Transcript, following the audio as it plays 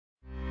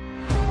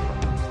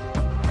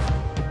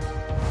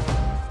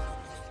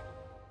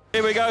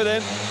here we go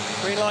then.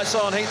 Green lights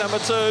on, heat number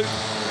 2.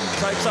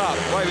 Tapes up,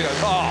 away we go.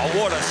 Oh,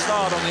 what a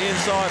start on the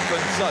inside for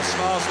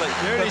Smarsley.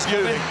 Bewley's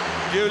coming.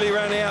 Bewley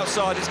around the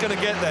outside, he's going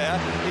to get there.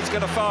 He's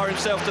going to fire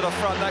himself to the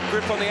front. That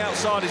grip on the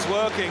outside is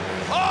working.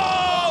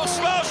 Oh,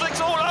 Smarsley's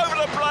all over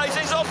the place.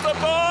 He's off the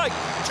bike.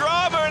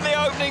 Drama in the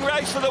opening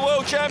race for the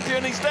world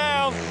champion. He's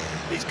down.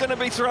 He's going to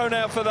be thrown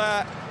out for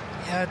that.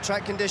 Yeah,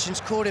 track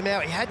conditions caught him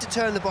out. He had to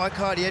turn the bike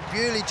hard. He had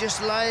Bewley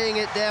just laying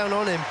it down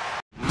on him.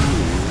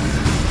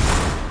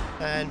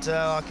 And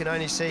I can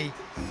only see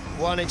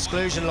one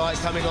exclusion light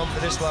coming on for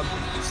this one.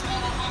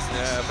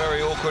 Yeah, a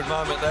very awkward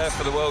moment there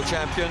for the world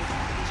champion.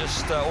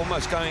 Just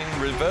almost going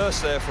in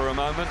reverse there for a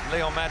moment.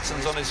 Leon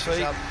Madsen's on his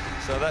feet,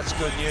 so that's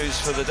good news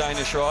for the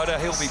Danish rider.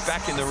 He'll be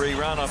back in the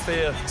rerun. I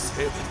fear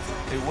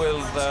it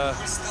will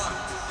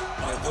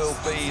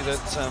be that,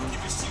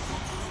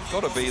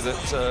 got to be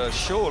that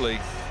surely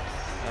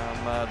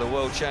the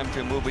world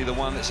champion will be the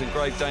one that's in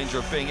grave danger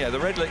of being, the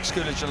red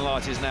exclusion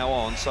light is now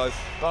on, so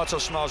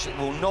Bartosz Smarzlik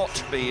will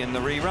not be in the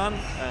rerun,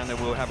 and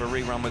we'll have a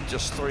rerun with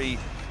just 3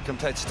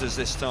 competitors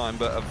this time,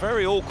 but a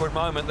very awkward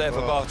moment there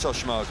for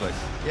Bartosz Smarzlik.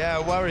 Yeah,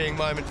 a worrying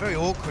moment, very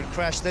awkward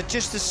crash. They're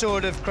just the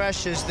sort of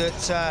crashes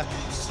that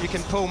you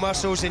can pull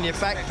muscles in your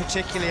back,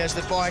 particularly as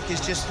the bike is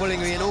just pulling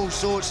you in all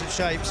sorts of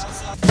shapes.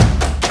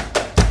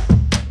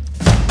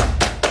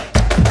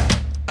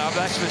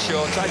 That's for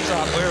sure. Takes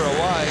up, we're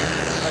away.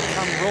 They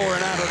come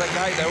roaring out of the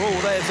gate. They're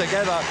all there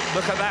together.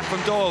 Look at that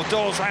from Doyle.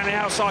 Doyle's around the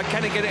outside.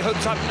 Can he get it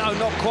hooked up? No,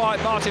 not quite.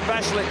 Martin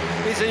Vasilic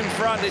is in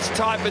front. It's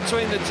tight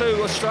between the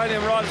 2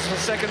 Australian riders for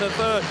 2nd and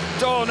 3rd.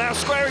 Doyle now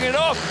squaring it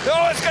off.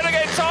 Oh, it's going to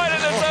get tight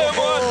in the turn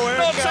 1.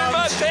 Not too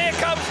much. Here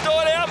comes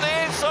Doyle out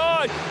the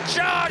inside.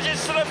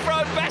 Charges to the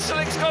front.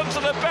 Vasilic's gone to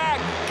the back.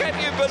 Can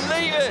you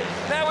believe it?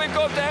 Now we've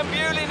got Dan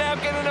Bewley now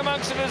getting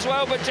amongst it as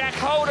well, but Jack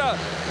Holder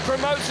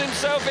promotes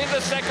himself into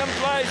 2nd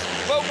place.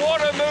 But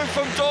what a move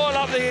from Doyle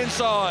up the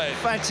inside.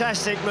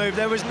 Fantastic move.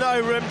 There was no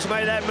room to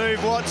make that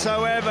move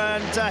whatsoever,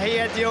 and he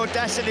had the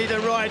audacity to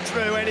ride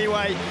through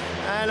anyway.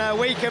 And a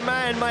weaker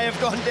man may have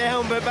gone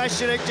down, but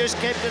Vasilic just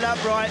kept it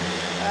upright,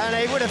 and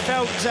he would have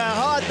felt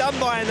hard done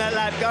by in that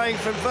lap, going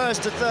from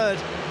 1st to 3rd.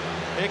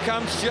 Here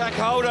comes Jack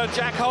Holder.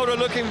 Jack Holder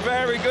looking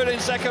very good in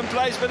 2nd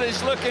place, but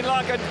it's looking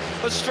like an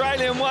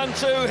Australian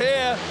 1-2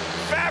 here.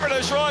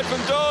 Fabulous ride from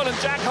Doyle, and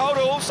Jack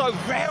Holder also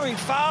very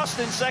fast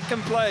in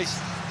 2nd place.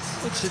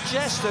 Would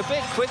suggest a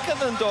bit quicker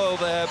than Doyle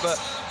there, but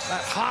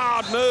that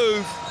hard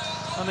move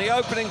on the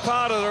opening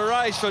part of the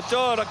race for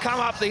Doyle to come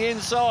up the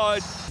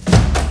inside.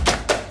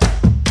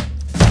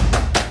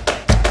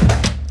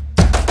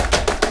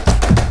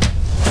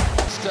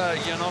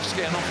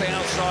 Janowski and off the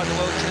outside, the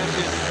world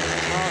champion.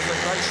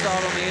 Smarzlik, great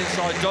start on the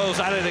inside. Doyle's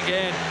at it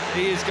again.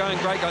 He is going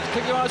great, guys.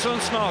 Keep your eyes on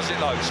Smarzlik,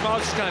 though.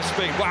 Smarzlik's going to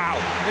speed.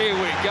 Wow, here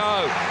we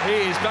go.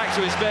 He is back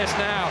to his best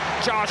now.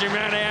 Charging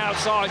around the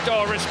outside.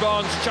 Doyle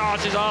responds,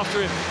 charges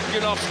after him.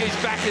 Janowski's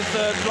back in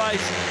 3rd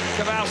place.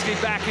 Kowalski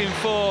back in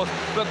 4th.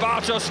 But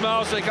Bartosz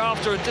Smarzlik,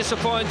 after a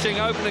disappointing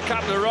opening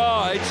couple of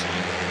rides,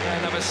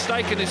 and a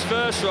mistake in his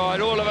first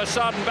ride, all of a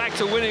sudden back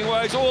to winning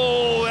ways.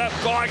 Oh, that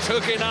bike's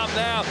hooking up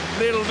now.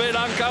 Little bit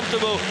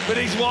uncomfortable, but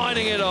he's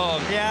winding it on.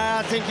 Yeah,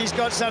 I think he's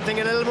got something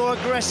a little more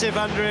aggressive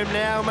under him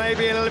now,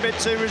 maybe a little bit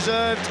too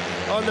reserved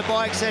on the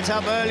bike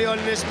setup early on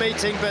in this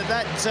meeting, but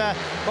that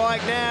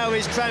bike now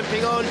is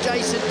tramping on.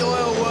 Jason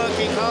Doyle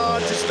working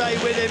hard to stay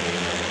with him.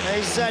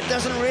 He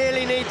doesn't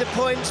really need the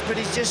points, but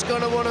he's just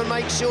going to want to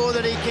make sure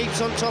that he keeps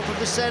on top of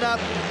the setup,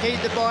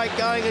 keep the bike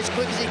going as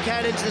quick as he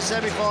can into the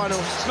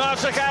semi-finals.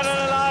 Smarzlik out of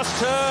the last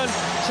turn.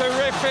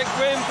 Terrific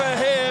win for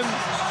him.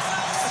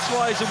 That's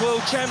why he's a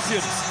world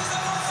champion.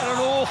 And an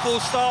awful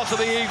start to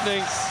the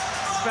evening.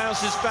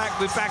 Bounces back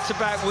with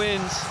back-to-back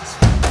wins.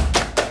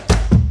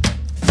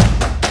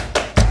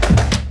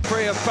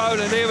 Prix of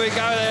Poland, here we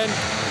go then.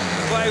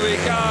 Away we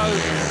go.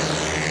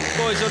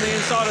 Boys on the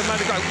inside of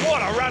Manico.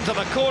 What a run to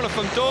the corner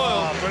from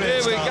Doyle.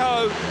 Here we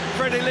go.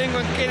 Freddie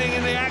Lindgren getting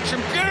in the action.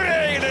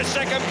 Beauty in the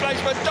 2nd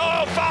place, but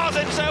Doyle fires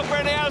himself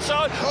around the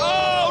outside.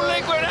 Oh,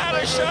 Lindgren out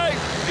of shape.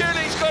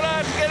 Beauty's got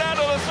to get out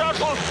of the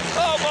throttle.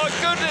 Oh my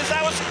goodness,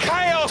 that was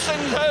chaos in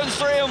turns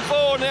 3 and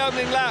 4 in the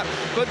opening lap.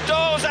 But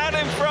Doyle's out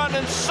in front,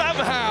 and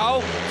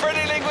somehow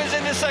Freddie Lindgren's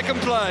in the 2nd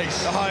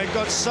place. Oh, it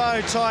got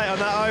so tight on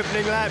that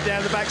opening lap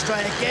down the back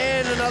straight.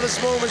 Again, another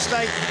small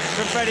mistake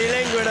from Freddie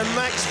Lindgren, and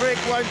Max Frick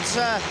won't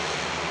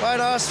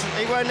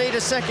he won't need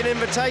a 2nd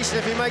invitation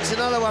if he makes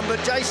another one.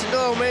 But Jason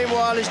Doyle,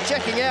 meanwhile, is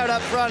checking out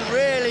up front.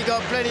 Really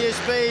got plenty of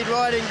speed,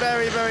 riding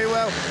very, very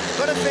well.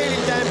 Got a feeling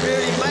Dan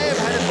Bewley may have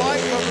had a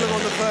bike problem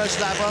on the first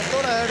lap. I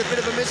thought I heard a bit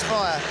of a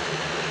misfire.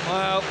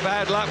 Well,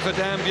 bad luck for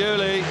Dan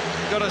Bewley.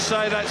 Got to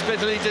say that's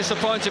bitterly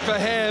disappointing for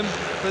him,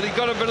 but you've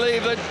got to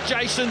believe that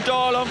Jason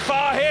Doyle on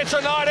fire here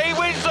tonight. He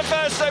wins the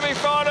first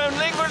semi-final, and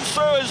Lindgren's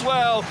through as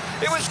well.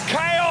 It was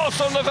chaos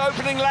on the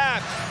opening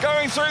lap,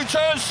 going through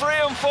turns 3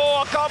 and 4.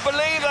 I can't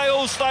believe they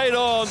all stayed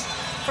on.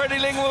 Freddie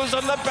Lindgren was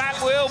on the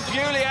back wheel.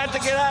 Bewley had to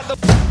get out the...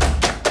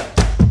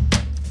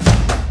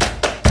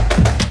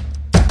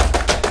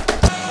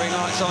 Green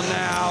lights on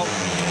now.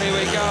 Here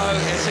we go.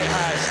 Yes, it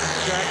has.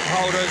 Jack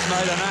Holder's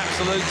made an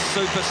absolute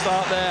super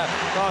start there.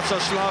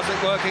 Bartosz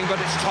Szmajlik working,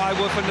 but it's Ty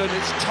Woofenden.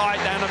 It's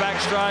tight down the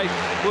back straight.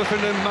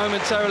 Woofenden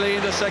momentarily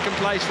into second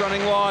place,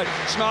 running wide.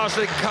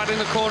 Szmajlik cutting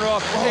the corner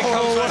off. Here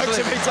comes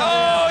Szmajlik.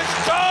 Oh, it's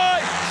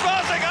tight!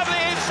 Szmajlik up the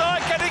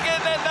inside. Can he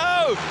get there?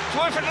 No!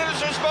 Woofenden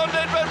has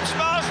responded, but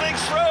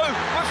Szmajlik's through.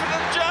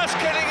 Woofenden just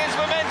getting his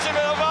momentum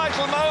at a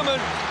vital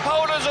moment.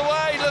 Holder's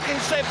away, looking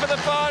set for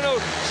the final.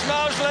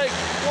 Szmajlik,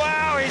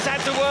 wow, he's had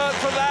to work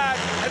for that,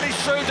 and he's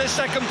through to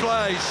second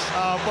place.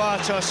 Oh,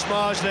 Bartosz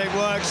Szmajlik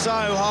worked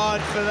so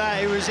hard for that.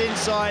 He was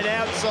inside,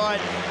 outside,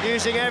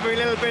 using every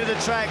little bit of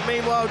the track.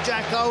 Meanwhile,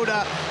 Jack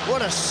Holder,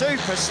 what a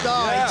super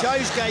start. He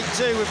chose gate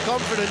 2 with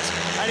confidence,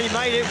 and he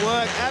made it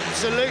work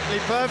absolutely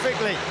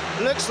perfectly.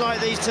 Looks like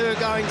these two are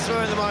going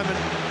through at the moment.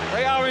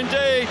 They are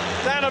indeed.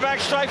 Down the back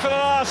straight for the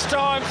last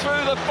time,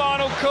 through the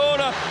final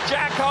corner.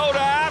 Jack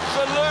Holder,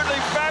 absolutely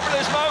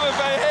fabulous moment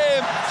for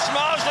him.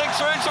 Szmajlik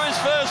through to his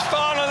first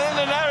final in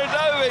the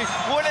Narodowy.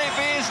 Will it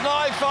be his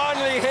night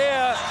finally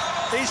here?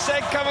 He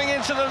said coming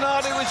into the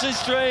night it was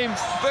his dream,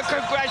 but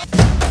congratulations.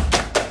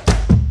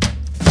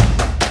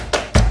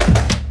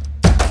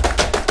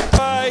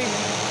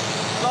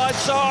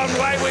 Lights on,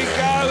 away we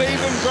go,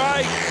 even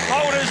break.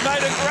 Holder's made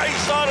a great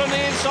start on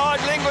the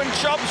inside. Lindgren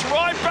chops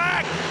right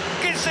back,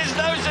 gets his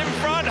nose in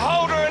front.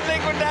 Holder and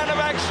Lindgren down the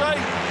back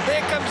straight.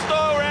 Here comes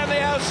Doyle around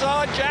the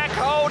outside. Jack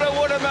Holder,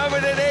 what a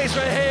moment it is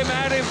for him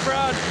out in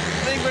front.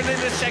 Lindgren in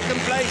the second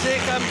place,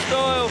 here comes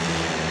Doyle.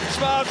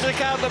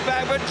 Szmajlik out the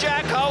back, but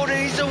Jack Holder,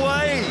 he's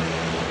away.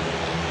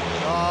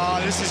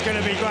 Oh, this is going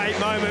to be a great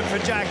moment for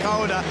Jack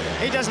Holder.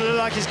 He doesn't look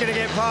like he's going to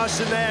get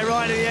past him there,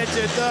 right at the edge of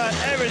the dirt.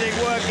 Everything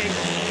working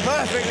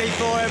perfectly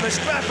for him. A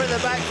scrap at the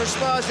back for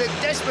Szmajlik,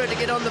 desperate to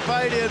get on the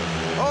podium.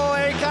 Oh,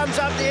 here he comes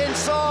up the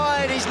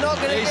inside. He's not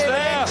going to give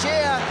an inch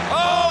here.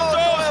 Oh,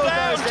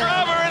 down.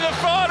 Drama in the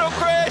final,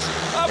 Chris.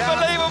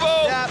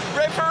 Unbelievable. Yeah.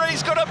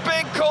 Referee's got a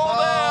big call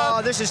there.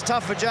 Oh, this is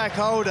tough for Jack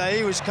Holder.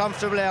 He was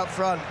comfortably out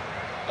front.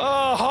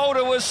 Oh,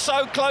 Holder was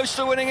so close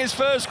to winning his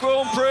first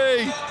Grand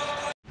Prix.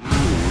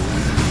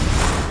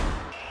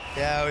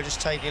 Yeah, we're just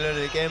taking a look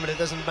at it again, but it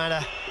doesn't matter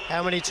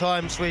how many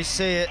times we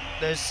see it.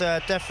 There's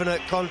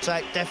definite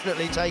contact,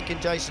 definitely taking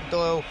Jason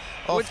Doyle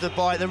off the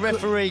bike. The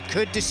referee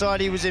could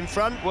decide he was in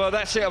front. Well,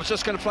 that's it. I was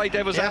just going to play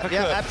devil's advocate.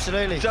 Yeah,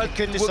 absolutely. He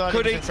could decide he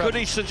was in front. Could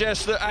he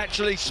suggest that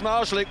actually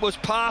Szmajlik was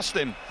past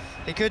him?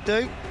 He could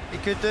do. He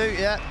could do,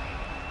 yeah.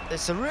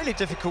 It's a really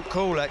difficult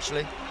call,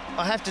 actually.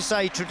 I have to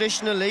say,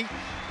 traditionally,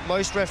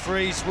 most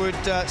referees would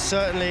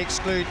certainly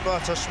exclude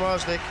Bartosz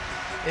Szmajlik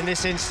in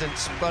this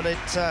instance, but it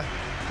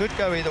could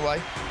go either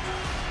way.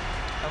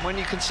 And when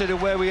you consider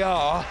where we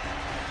are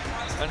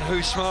and who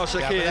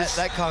Szmajlik is...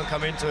 That can't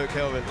come into it,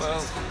 Kelvin.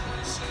 Well,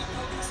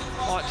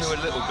 might do a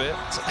little bit.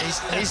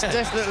 He's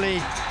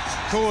definitely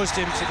caused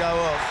him to go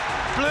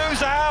off.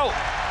 Blue's out!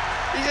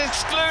 He's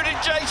excluded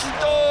Jason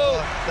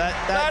Doyle.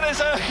 That is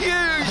a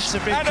huge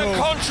and a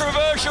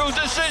controversial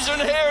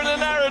decision here in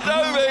the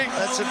Narodowy.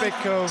 That's a big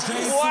call.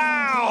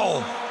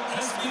 Wow!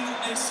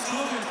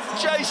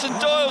 Jason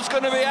Doyle's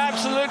going to be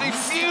absolutely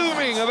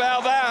fuming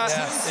about that.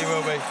 Yeah, he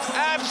will be.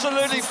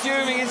 Absolutely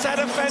fuming. He's had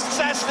a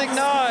fantastic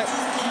night,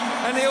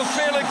 and he'll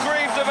feel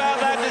aggrieved about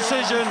that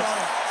decision.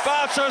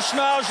 Bartosz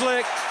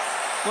Szmajlik,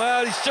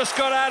 well, he's just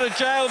got out of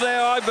jail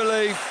there, I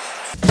believe.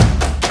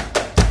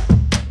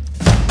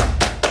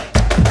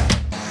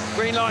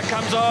 Green light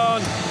comes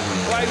on,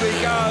 away we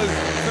go.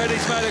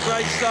 Freddie's made a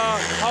great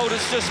start,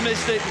 Holder's just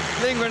missed it.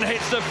 Lindgren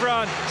hits the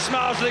front,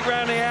 Szmajlik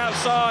round the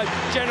outside,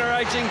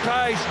 generating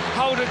pace.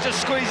 Holder just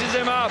squeezes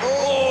him up.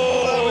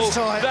 Oh, that was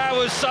tight. That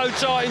was so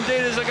tight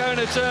indeed as they're going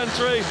to turn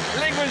 3.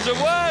 Lindgren's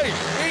away,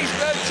 he's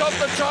topped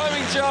the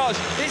timing charts.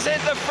 He's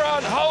hit the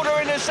front,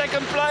 Holder in the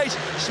second place,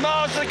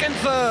 Szmajlik in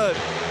third.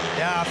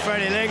 Yeah,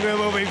 Freddie Lindgren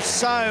will be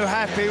so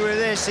happy with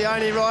this. The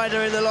only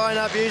rider in the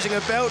lineup using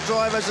a belt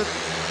drive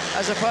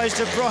as opposed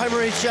to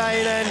primary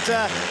chain, and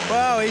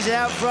well, he's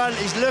out front,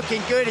 he's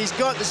looking good, he's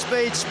got the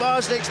speed.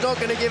 Szmajlik's not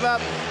going to give up.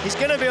 He's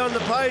going to be on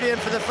the podium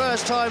for the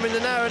first time in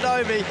the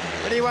Narodowy,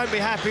 but he won't be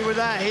happy with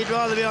that. He'd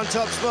rather be on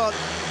top spot.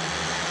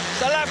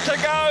 The lap to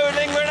go,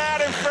 Lindgren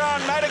out in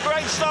front, made a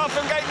great start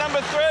from gate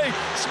number 3.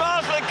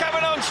 Szmajlik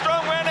coming on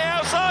strong round the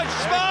outside.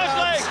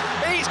 Szmajlik,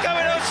 he's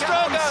coming on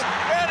stronger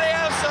round the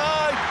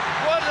outside.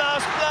 One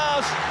last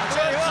blast,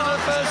 right to the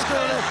first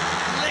corner.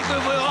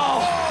 Lindgren will,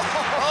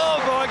 oh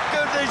my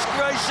goodness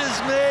gracious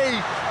me.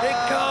 It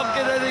can't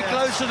get any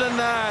closer than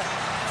that.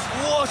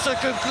 What a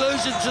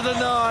conclusion to the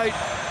night.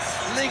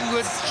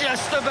 Lindgren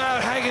just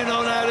about hanging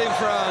on out in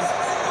front.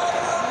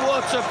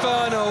 What a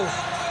final.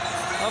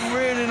 I'm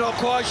really not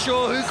quite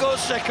sure who got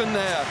second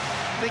there.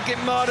 I think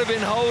it might have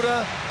been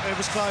Holder. It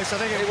was close. I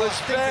think it was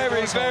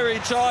very, very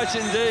tight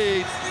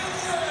indeed.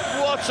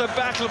 What a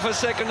battle for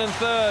second and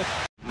third.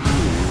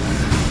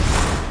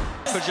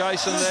 For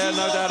Jason there,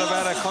 no doubt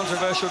about a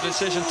controversial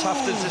decision,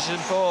 tough decision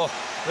for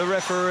the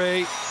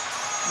referee.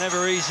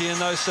 Never easy in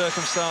those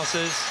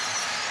circumstances.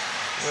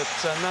 But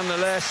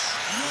nonetheless,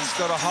 he's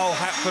got a whole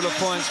hat full of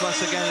points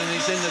once again, and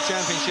he's in the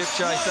championship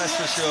chase, that's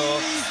for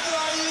sure.